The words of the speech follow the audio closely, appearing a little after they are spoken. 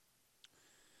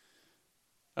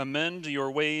Amend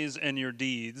your ways and your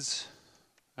deeds,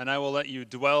 and I will let you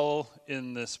dwell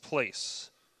in this place.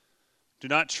 Do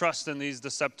not trust in these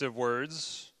deceptive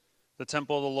words, the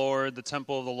temple of the Lord, the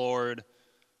temple of the Lord,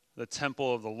 the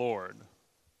temple of the Lord.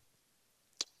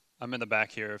 I'm in the back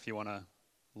here if you want to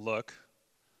look.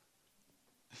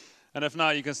 And if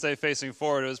not, you can stay facing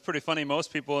forward. It was pretty funny.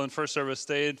 Most people in first service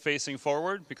stayed facing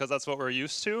forward because that's what we're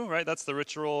used to, right? That's the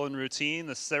ritual and routine,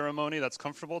 the ceremony that's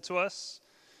comfortable to us.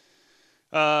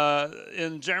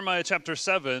 In Jeremiah chapter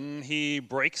 7, he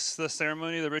breaks the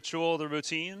ceremony, the ritual, the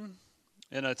routine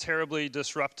in a terribly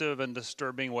disruptive and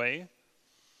disturbing way.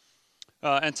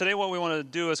 And today what we want to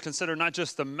do is consider not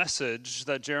just the message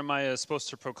that Jeremiah is supposed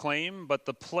to proclaim, but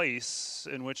the place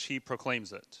in which he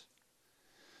proclaims it.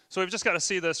 So we've just got to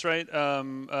see this, right?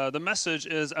 The message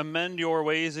is amend your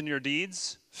ways and your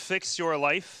deeds, fix your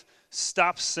life,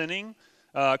 stop sinning,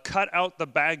 cut out the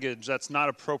baggage that's not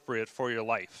appropriate for your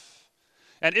life.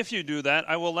 And if you do that,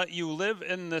 I will let you live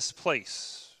in this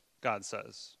place, God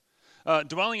says.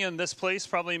 Dwelling in this place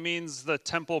probably means the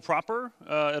temple proper.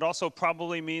 It also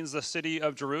probably means the city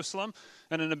of Jerusalem.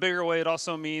 And in a bigger way, it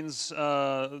also means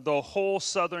the whole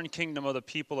southern kingdom of the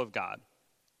people of God.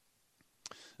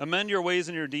 Amend your ways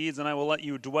and your deeds, and I will let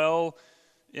you dwell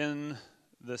in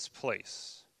this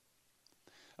place.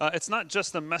 It's not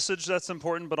just the message that's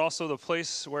important, but also the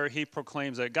place where he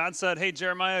proclaims it. God said, hey,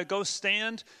 Jeremiah, go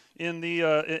stand in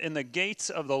the gates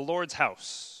of the Lord's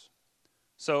house.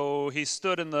 So he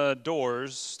stood in the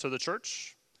doors to the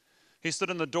church. He stood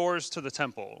in the doors to the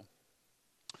temple.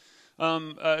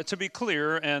 To be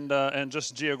clear and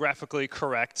just geographically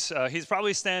correct, he's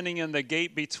probably standing in the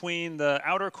gate between the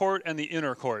outer court and the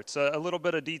inner court. A little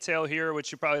bit of detail here,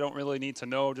 which you probably don't really need to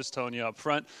know, just telling you up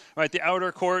front. Right, the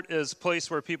outer court is a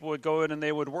place where people would go in and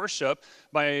they would worship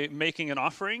by making an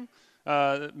offering.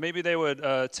 Maybe they would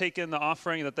take in the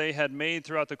offering that they had made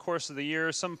throughout the course of the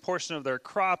year, some portion of their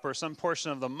crop or some portion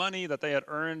of the money that they had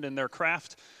earned in their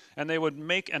craft, and they would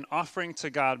make an offering to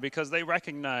God because they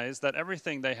recognized that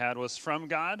everything they had was from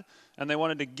God, and they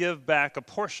wanted to give back a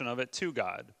portion of it to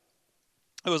God.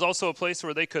 It was also a place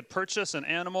where they could purchase an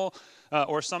animal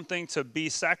or something to be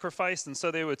sacrificed, and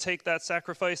so they would take that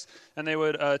sacrifice and they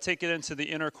would take it into the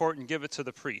inner court and give it to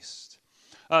the priest.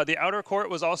 The outer court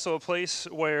was also a place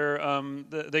where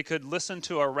they could listen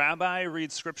to a rabbi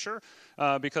read Scripture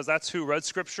because that's who read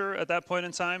Scripture at that point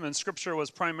in time. And Scripture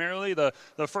was primarily the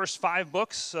first 5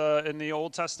 books in the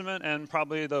Old Testament and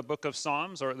probably the book of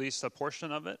Psalms, or at least a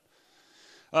portion of it.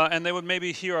 And they would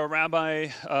maybe hear a rabbi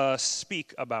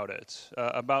speak about it,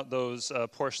 about those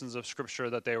portions of Scripture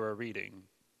that they were reading.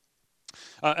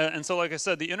 And so, like I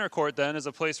said, the inner court then is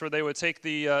a place where they would take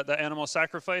the animal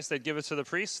sacrifice, they'd give it to the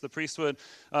priest. The priest would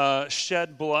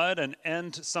shed blood and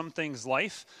end something's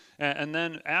life. And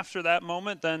then after that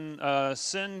moment, then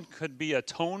sin could be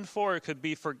atoned for, it could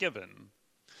be forgiven.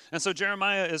 And so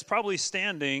Jeremiah is probably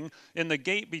standing in the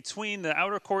gate between the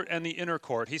outer court and the inner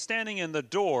court. He's standing in the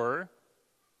door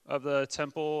of the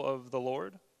temple of the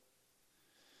Lord.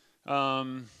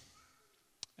 And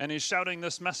he's shouting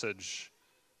this message.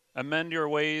 Amend your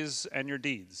ways and your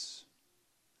deeds.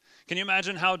 Can you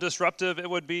imagine how disruptive it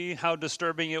would be, how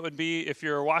disturbing it would be if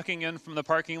you're walking in from the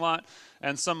parking lot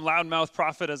and some loudmouth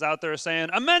prophet is out there saying,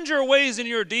 amend your ways and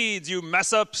your deeds, you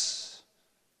mess-ups,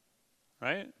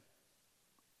 right?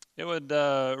 It would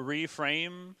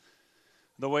reframe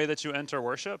the way that you enter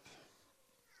worship.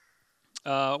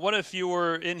 What if you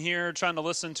were in here trying to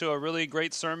listen to a really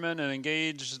great sermon and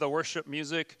engage the worship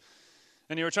music,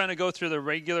 and you were trying to go through the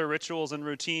regular rituals and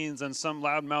routines, and some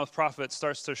loudmouth prophet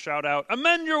starts to shout out,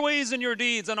 amend your ways and your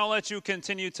deeds, and I'll let you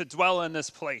continue to dwell in this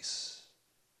place.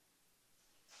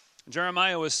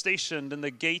 Jeremiah was stationed in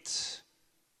the gate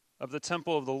of the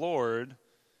temple of the Lord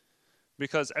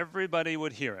because everybody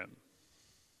would hear him,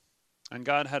 and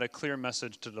God had a clear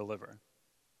message to deliver.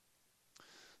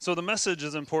 So the message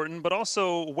is important, but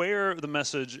also where the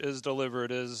message is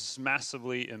delivered is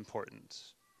massively important.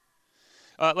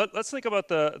 Let's think about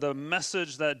the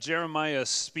message that Jeremiah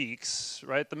speaks,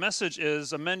 right? The message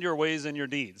is amend your ways and your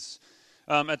deeds.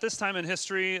 At this time in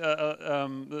history,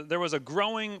 there was a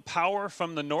growing power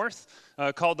from the north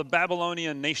called the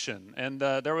Babylonian nation. And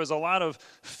there was a lot of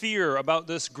fear about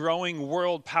this growing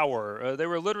world power. They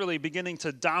were literally beginning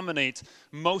to dominate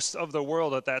most of the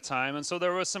world at that time. And so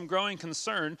there was some growing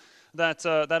concern that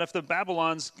if the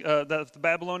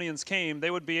Babylonians came, they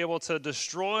would be able to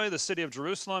destroy the city of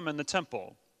Jerusalem and the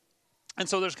temple. And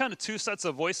so there's kind of 2 sets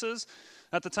of voices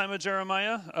at the time of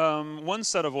Jeremiah. One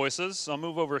set of voices, I'll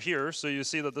move over here so you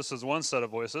see that this is one set of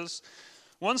voices.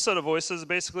 One set of voices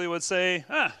basically would say,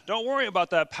 don't worry about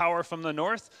that power from the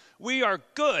north. We are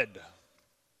good.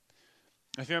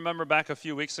 If you remember back a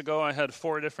few weeks ago, I had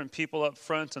 4 different people up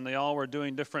front, and they all were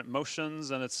doing different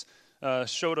motions, and it's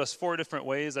showed us 4 different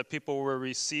ways that people were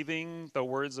receiving the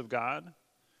words of God.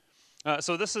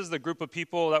 So this is the group of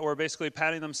people that were basically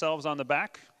patting themselves on the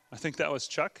back. I think that was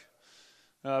Chuck,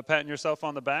 patting yourself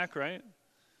on the back, right?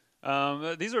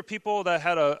 These are people that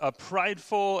had a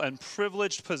prideful and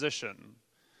privileged position.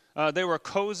 They were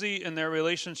cozy in their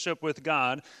relationship with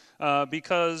God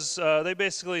because they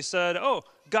basically said, oh,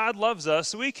 God loves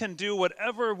us. We can do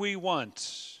whatever we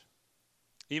want,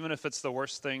 even if it's the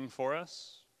worst thing for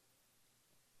us.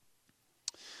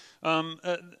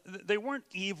 They weren't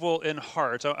evil in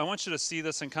heart. I want you to see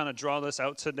this and kind of draw this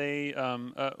out today.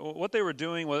 What they were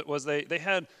doing was they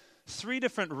had 3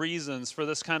 different reasons for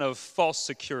this kind of false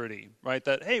security, right?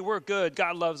 That, hey, we're good.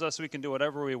 God loves us. We can do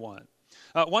whatever we want.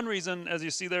 One reason, as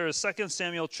you see there, is 2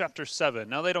 Samuel chapter 7.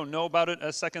 Now, they don't know about it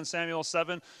as 2 Samuel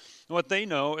 7. What they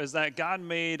know is that God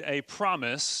made a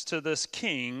promise to this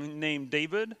king named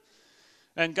David.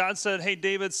 And God said, hey,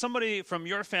 David, somebody from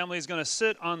your family is going to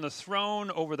sit on the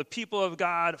throne over the people of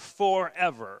God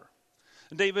forever.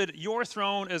 David, your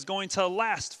throne is going to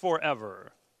last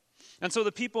forever. And so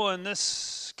the people in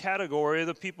this category,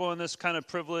 the people in this kind of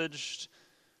privileged,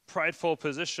 prideful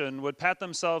position would pat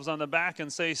themselves on the back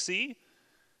and say, see,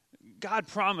 God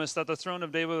promised that the throne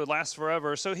of David would last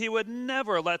forever, so he would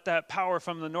never let that power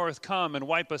from the north come and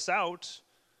wipe us out.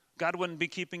 God wouldn't be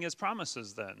keeping his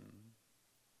promises then.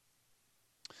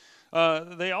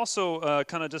 They also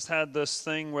kind of just had this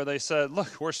thing where they said,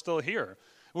 look, we're still here.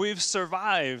 We've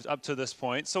survived up to this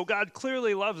point, so God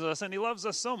clearly loves us, and he loves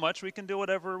us so much we can do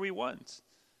whatever we want,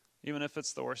 even if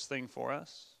it's the worst thing for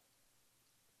us.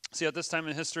 See, at this time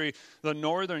in history, the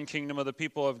northern kingdom of the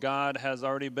people of God has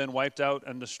already been wiped out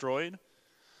and destroyed.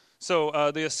 So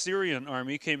the Assyrian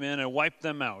army came in and wiped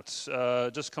them out,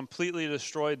 just completely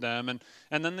destroyed them.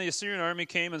 And then the Assyrian army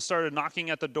came and started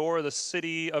knocking at the door of the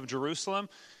city of Jerusalem.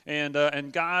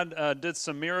 And God did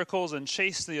some miracles and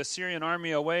chased the Assyrian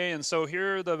army away. And so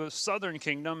here the southern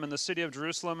kingdom and the city of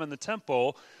Jerusalem and the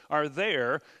temple are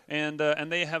there, and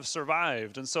they have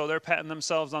survived. And so they're patting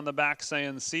themselves on the back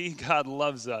saying, see, God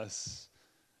loves us.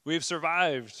 We've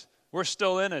survived. We're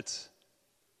still in it.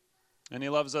 And he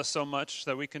loves us so much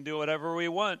that we can do whatever we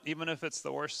want, even if it's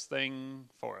the worst thing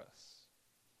for us.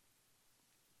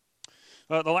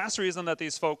 The last reason that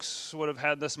these folks would have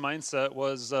had this mindset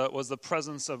was the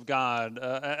presence of God.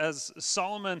 As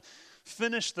Solomon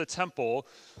finished the temple,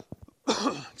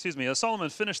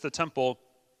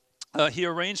 he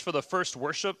arranged for the first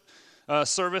worship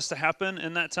service to happen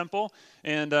in that temple.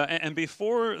 And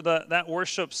before that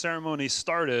worship ceremony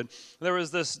started, there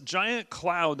was this giant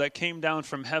cloud that came down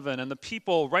from heaven, and the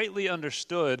people rightly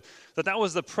understood that that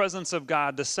was the presence of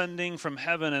God descending from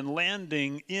heaven and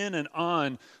landing in and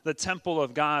on the temple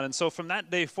of God. And so from that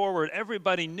day forward,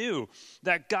 everybody knew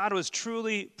that God was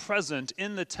truly present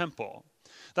in the temple,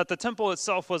 that the temple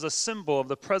itself was a symbol of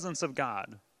the presence of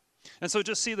God. And so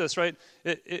just see this, right?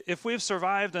 If we've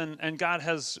survived and God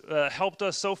has helped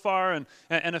us so far,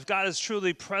 and if God is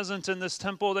truly present in this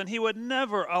temple, then he would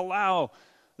never allow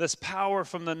this power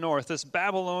from the north, this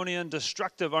Babylonian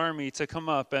destructive army to come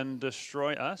up and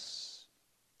destroy us.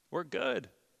 We're good.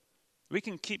 We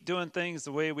can keep doing things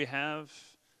the way we have.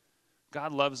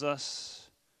 God loves us.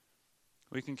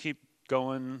 We can keep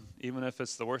going even if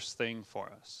it's the worst thing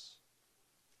for us.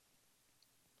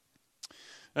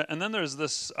 And then there's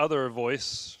this other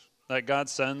voice that God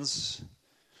sends,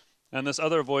 and this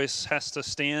other voice has to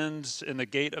stand in the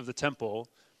gate of the temple,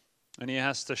 and he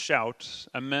has to shout,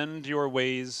 amend your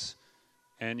ways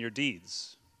and your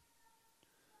deeds.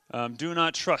 Do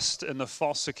not trust in the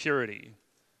false security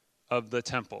of the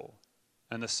temple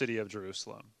and the city of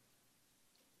Jerusalem.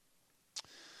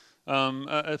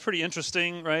 Pretty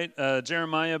interesting, right?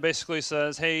 Jeremiah basically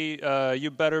says, hey,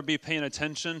 you better be paying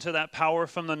attention to that power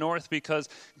from the north because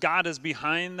God is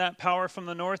behind that power from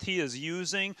the north. He is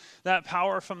using that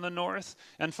power from the north.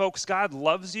 And folks, God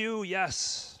loves you,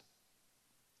 yes,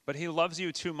 but he loves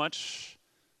you too much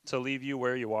to leave you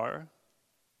where you are.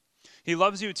 He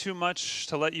loves you too much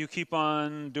to let you keep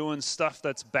on doing stuff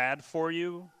that's bad for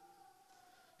you.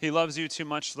 He loves you too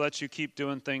much to let you keep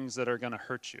doing things that are going to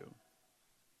hurt you.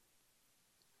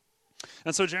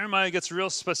 And so Jeremiah gets real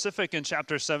specific in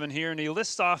chapter 7 here, and he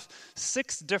lists off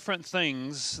 6 different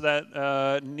things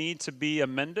that need to be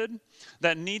amended,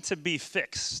 that need to be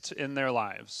fixed in their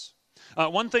lives.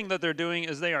 One thing that they're doing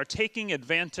is they are taking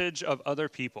advantage of other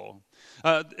people.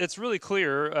 It's really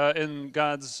clear in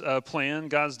God's plan,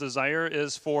 God's desire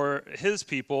is for his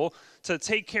people to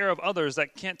take care of others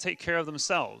that can't take care of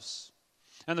themselves.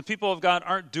 And the people of God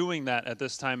aren't doing that at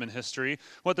this time in history.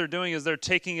 What they're doing is they're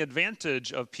taking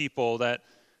advantage of people that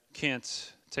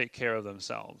can't take care of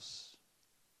themselves.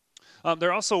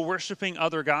 They're also worshiping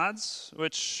other gods,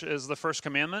 which is the first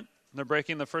commandment. They're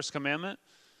breaking the first commandment.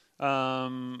 They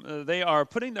are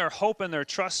putting their hope and their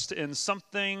trust in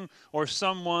something or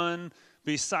someone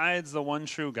besides the one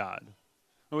true God.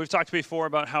 We've talked before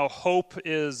about how hope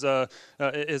is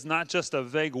not just a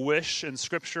vague wish in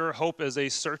Scripture. Hope is a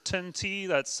certainty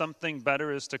that something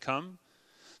better is to come.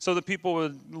 So the people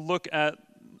would look at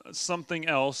something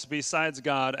else besides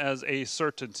God as a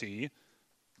certainty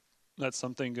that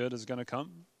something good is going to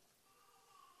come.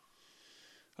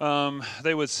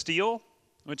 They would steal,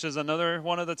 which is another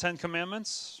one of the 10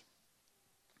 Commandments.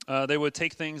 They would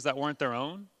take things that weren't their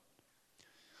own.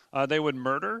 They would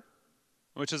murder,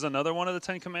 which is another one of the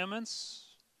 10 Commandments.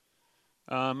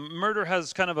 Murder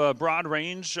has kind of a broad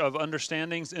range of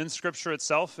understandings in Scripture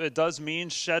itself. It does mean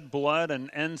shed blood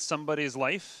and end somebody's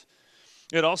life.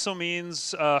 It also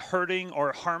means hurting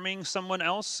or harming someone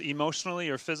else emotionally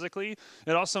or physically.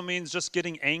 It also means just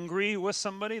getting angry with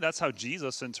somebody. That's how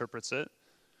Jesus interprets it.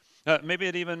 Maybe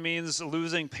it even means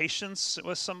losing patience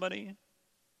with somebody.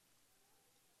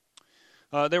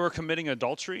 They were committing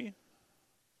adultery.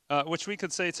 Which we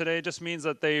could say today just means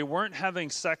that they weren't having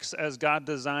sex as God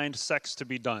designed sex to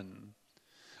be done.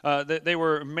 They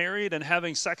were married and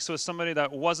having sex with somebody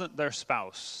that wasn't their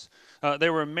spouse. They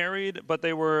were married, but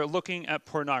they were looking at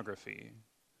pornography.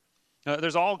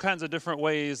 There's all kinds of different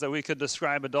ways that we could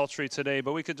describe adultery today,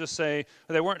 but we could just say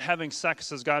they weren't having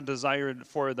sex as God desired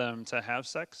for them to have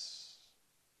sex.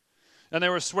 And they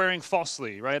were swearing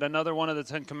falsely, right? Another one of the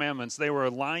 10 Commandments. They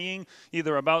were lying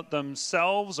either about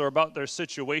themselves or about their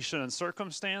situation and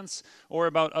circumstance or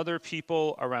about other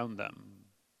people around them.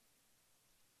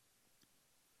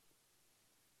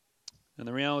 And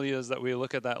the reality is that we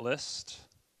look at that list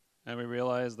and we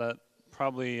realize that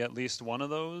probably at least one of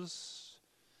those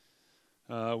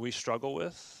we struggle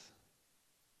with.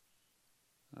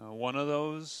 One of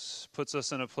those puts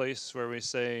us in a place where we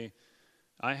say,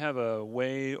 I have a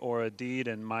way or a deed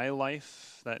in my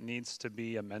life that needs to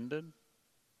be amended,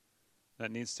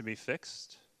 that needs to be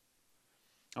fixed.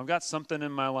 I've got something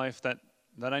in my life that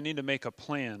I need to make a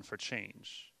plan for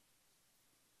change.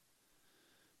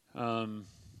 And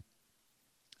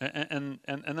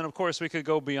then, of course, we could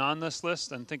go beyond this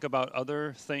list and think about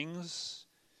other things.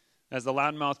 As the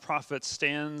loudmouth prophet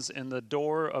stands in the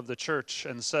door of the church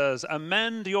and says,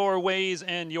 amend your ways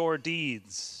and your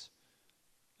deeds.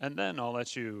 And then I'll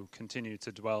let you continue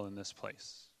to dwell in this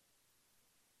place.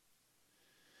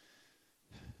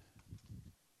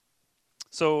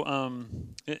 So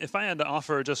if I had to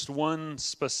offer just one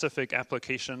specific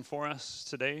application for us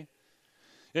today,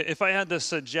 if I had to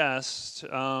suggest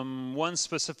one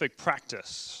specific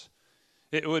practice,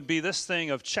 it would be this thing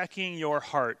of checking your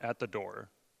heart at the door.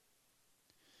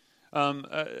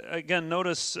 Again,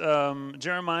 notice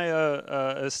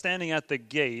Jeremiah is standing at the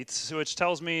gate, which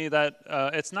tells me that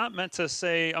it's not meant to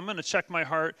say, I'm going to check my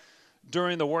heart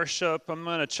during the worship. I'm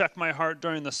going to check my heart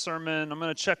during the sermon. I'm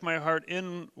going to check my heart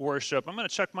in worship. I'm going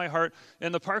to check my heart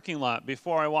in the parking lot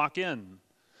before I walk in.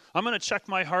 I'm going to check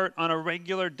my heart on a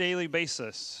regular daily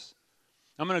basis.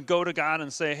 I'm going to go to God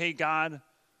and say, hey, God,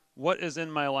 what is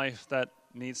in my life that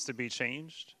needs to be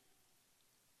changed?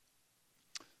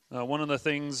 One of the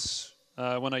things,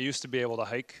 when I used to be able to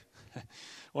hike,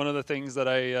 one of the things that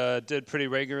I did pretty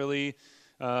regularly,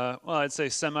 I'd say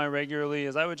semi-regularly,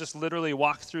 is I would just literally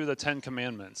walk through the 10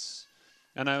 Commandments.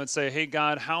 And I would say, hey,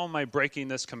 God, how am I breaking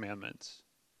this commandment?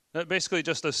 Basically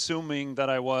just assuming that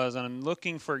I was, and I'm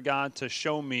looking for God to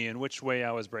show me in which way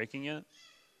I was breaking it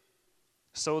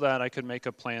so that I could make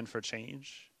a plan for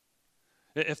change.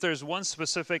 If there's one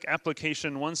specific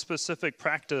application, one specific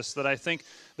practice that I think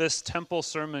this temple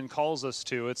sermon calls us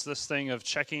to, it's this thing of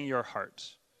checking your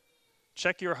heart.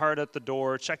 Check your heart at the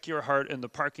door. Check your heart in the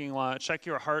parking lot. Check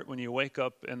your heart when you wake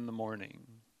up in the morning.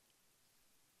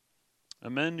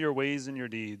 Amend your ways and your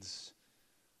deeds.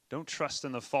 Don't trust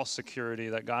in the false security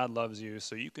that God loves you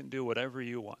so you can do whatever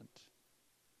you want.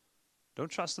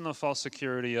 Don't trust in the false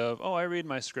security of, I read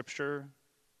my scripture.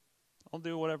 I'll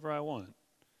do whatever I want.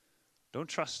 Don't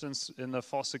trust in the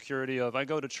false security of, I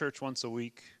go to church once a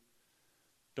week.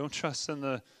 Don't trust in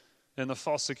the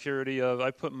false security of,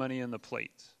 I put money in the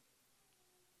plate.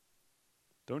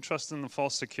 Don't trust in the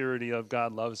false security of,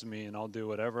 God loves me and I'll do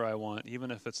whatever I want,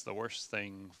 even if it's the worst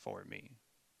thing for me.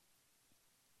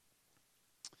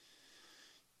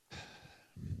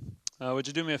 Would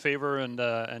you do me a favor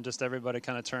and just everybody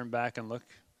kind of turn back and look?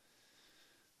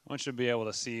 I want you to be able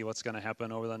to see what's going to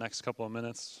happen over the next couple of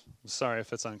minutes. I'm sorry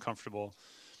if it's uncomfortable.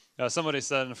 Somebody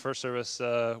said in the first service,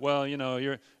 well,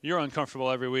 you're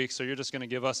uncomfortable every week, so you're just going to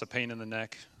give us a pain in the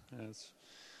neck.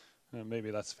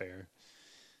 Maybe that's fair.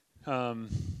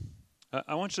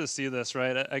 I want you to see this,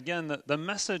 right? Again, the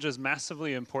message is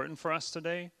massively important for us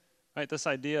today, right? This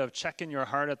idea of checking your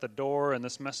heart at the door and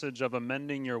this message of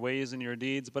amending your ways and your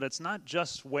deeds, but it's not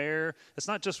just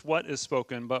what is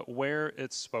spoken, but where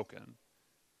it's spoken.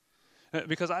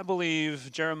 Because I believe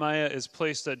Jeremiah is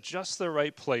placed at just the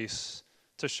right place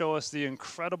to show us the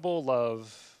incredible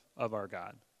love of our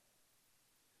God.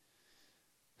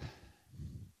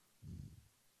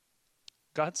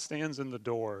 God stands in the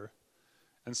door,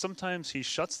 and sometimes he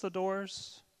shuts the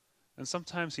doors, and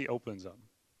sometimes he opens them.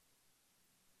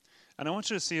 And I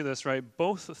want you to see this, right?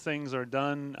 Both things are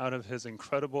done out of his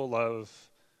incredible love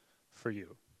for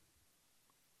you.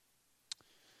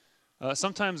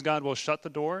 Sometimes God will shut the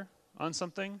door on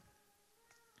something.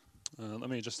 Let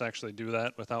me just actually do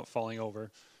that without falling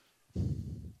over.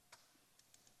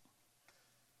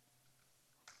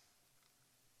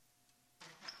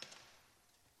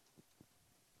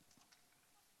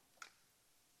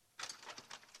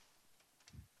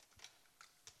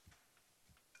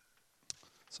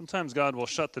 Sometimes God will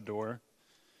shut the door.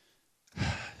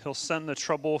 He'll send the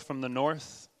trouble from the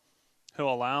north.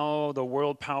 He'll allow the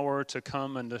world power to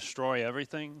come and destroy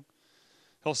everything.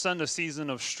 He'll send a season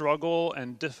of struggle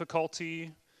and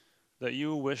difficulty that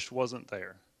you wish wasn't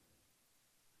there.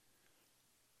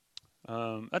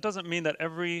 That doesn't mean that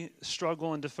every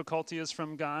struggle and difficulty is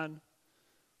from God,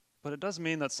 but it does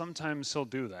mean that sometimes he'll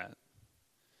do that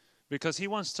because he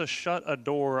wants to shut a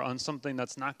door on something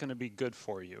that's not going to be good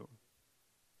for you.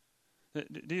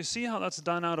 Do you see how that's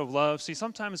done out of love? See,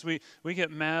 sometimes we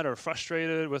get mad or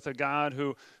frustrated with a God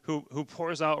who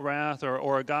pours out wrath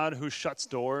or a God who shuts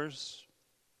doors.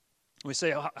 We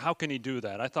say, how can he do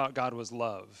that? I thought God was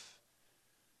love.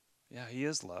 Yeah, he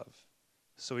is love.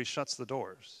 So he shuts the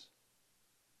doors.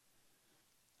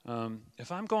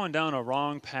 If I'm going down a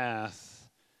wrong path,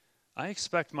 I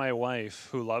expect my wife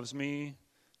who loves me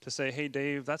to say, hey,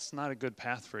 Dave, that's not a good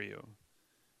path for you.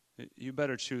 You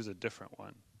better choose a different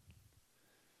one.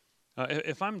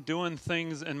 If I'm doing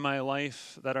things in my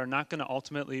life that are not going to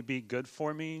ultimately be good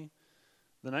for me,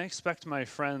 then I expect my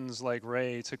friends like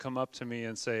Ray to come up to me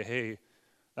and say, hey,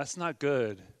 that's not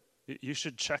good. You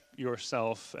should check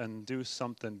yourself and do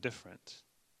something different.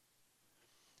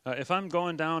 If I'm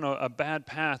going down a bad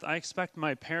path, I expect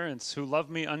my parents who love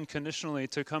me unconditionally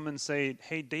to come and say,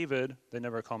 hey, David, they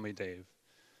never call me Dave.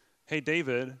 Hey,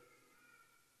 David,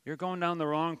 you're going down the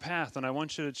wrong path and I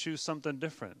want you to choose something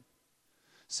different.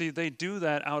 See, they do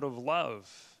that out of love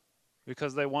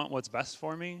because they want what's best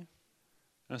for me.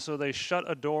 And so they shut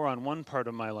a door on one part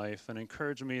of my life and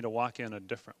encourage me to walk in a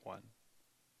different one.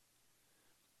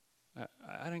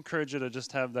 I'd encourage you to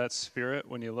just have that spirit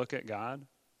when you look at God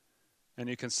and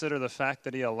you consider the fact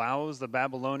that he allows the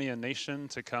Babylonian nation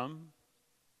to come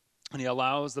and he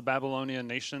allows the Babylonian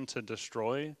nation to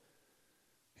destroy.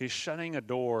 He's shutting a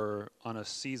door on a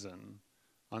season,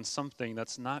 on something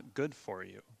that's not good for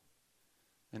you.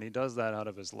 And he does that out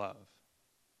of his love.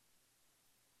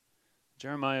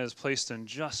 Jeremiah is placed in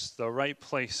just the right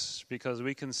place because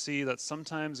we can see that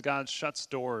sometimes God shuts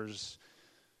doors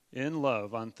in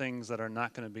love on things that are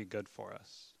not going to be good for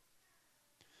us.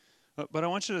 But I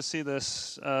want you to see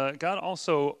this. God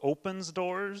also opens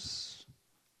doors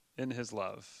in his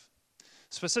love.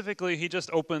 Specifically, he just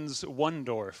opens one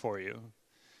door for you.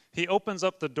 He opens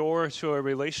up the door to a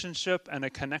relationship and a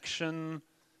connection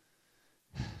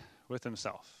with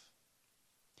himself.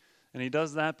 And he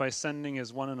does that by sending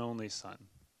his one and only son.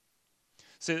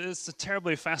 See, it's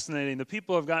terribly fascinating. The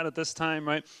people of God at this time,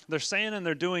 right, they're saying and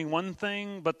they're doing one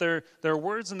thing, but their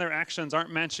words and their actions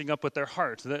aren't matching up with their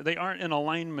heart. They aren't in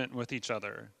alignment with each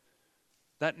other.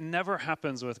 That never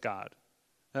happens with God.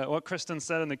 What Kristen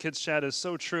said in the kids' chat is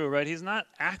so true, right? He's not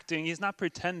acting. He's not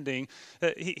pretending.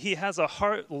 He has a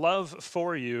heart love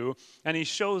for you, and he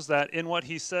shows that in what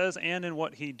he says and in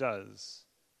what he does.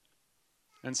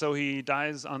 And so he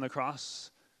dies on the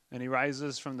cross, and he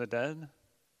rises from the dead.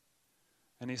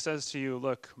 And he says to you,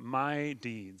 look, my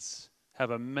deeds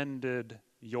have amended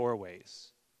your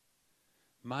ways.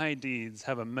 My deeds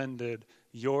have amended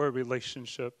your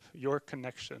relationship, your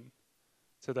connection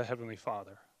to the Heavenly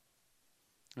Father.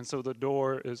 And so the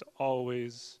door is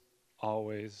always,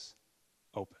 always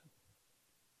open.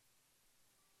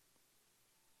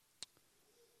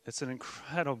 It's an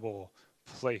incredible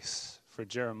place for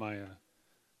Jeremiah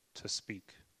to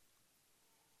speak.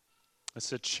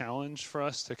 It's a challenge for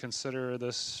us to consider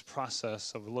this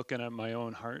process of looking at my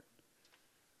own heart.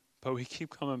 But we keep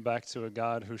coming back to a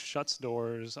God who shuts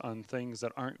doors on things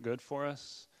that aren't good for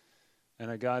us and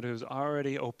a God who's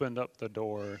already opened up the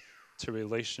door to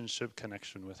relationship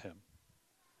connection with him.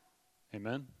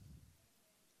 Amen?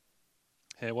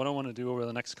 Hey, what I want to do over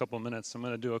the next couple of minutes, I'm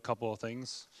going to do a couple of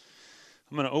things.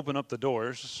 I'm going to open up the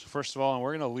doors, first of all, and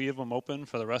we're going to leave them open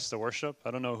for the rest of worship. I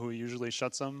don't know who usually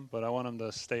shuts them, but I want them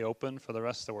to stay open for the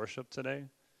rest of worship today.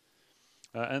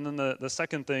 And then the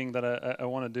second thing that I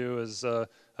want to do is,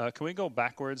 can we go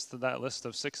backwards to that list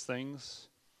of 6 things?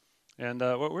 And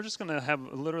we're just going to have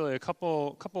literally a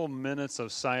couple minutes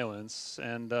of silence.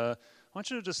 And I want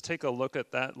you to just take a look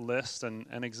at that list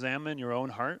and examine your own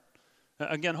heart.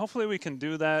 Again, hopefully we can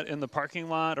do that in the parking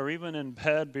lot or even in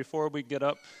bed before we get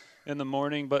up in the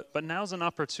morning. But now's an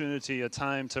opportunity, a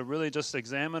time to really just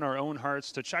examine our own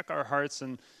hearts, to check our hearts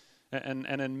and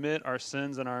admit our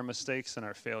sins and our mistakes and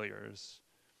our failures.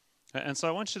 And so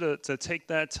I want you to take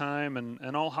that time,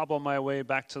 and I'll hobble my way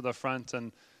back to the front,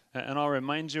 and I'll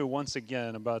remind you once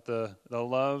again about the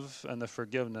love and the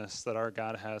forgiveness that our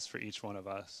God has for each one of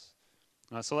us.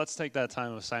 So let's take that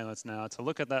time of silence now to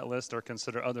look at that list or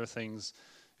consider other things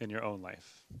in your own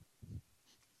life.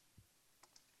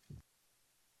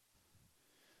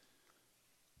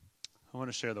 I want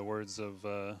to share the words of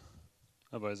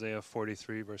Isaiah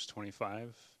 43, verse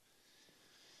 25.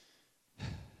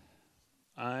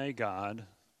 I, God,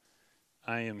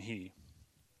 I am He.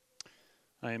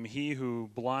 I am He who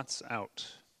blots out,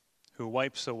 who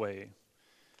wipes away,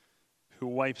 who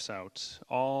wipes out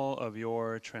all of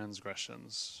your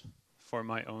transgressions for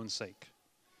my own sake,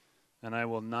 and I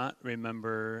will not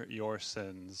remember your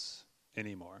sins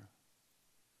anymore.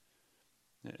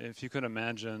 If you could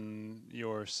imagine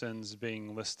your sins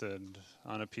being listed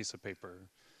on a piece of paper,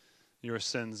 your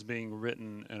sins being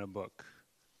written in a book,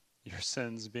 your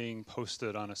sins being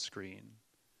posted on a screen,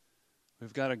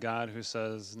 we've got a God who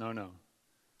says, no,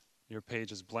 your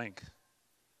page is blank,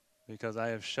 because I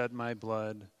have shed my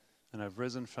blood and I've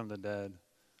risen from the dead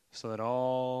so that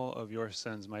all of your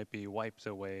sins might be wiped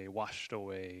away, washed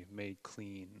away, made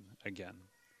clean again.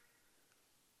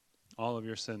 All of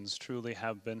your sins truly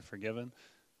have been forgiven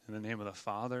in the name of the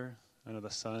Father, and of the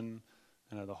Son,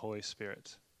 and of the Holy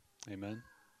Spirit. Amen.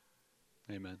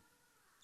 Amen.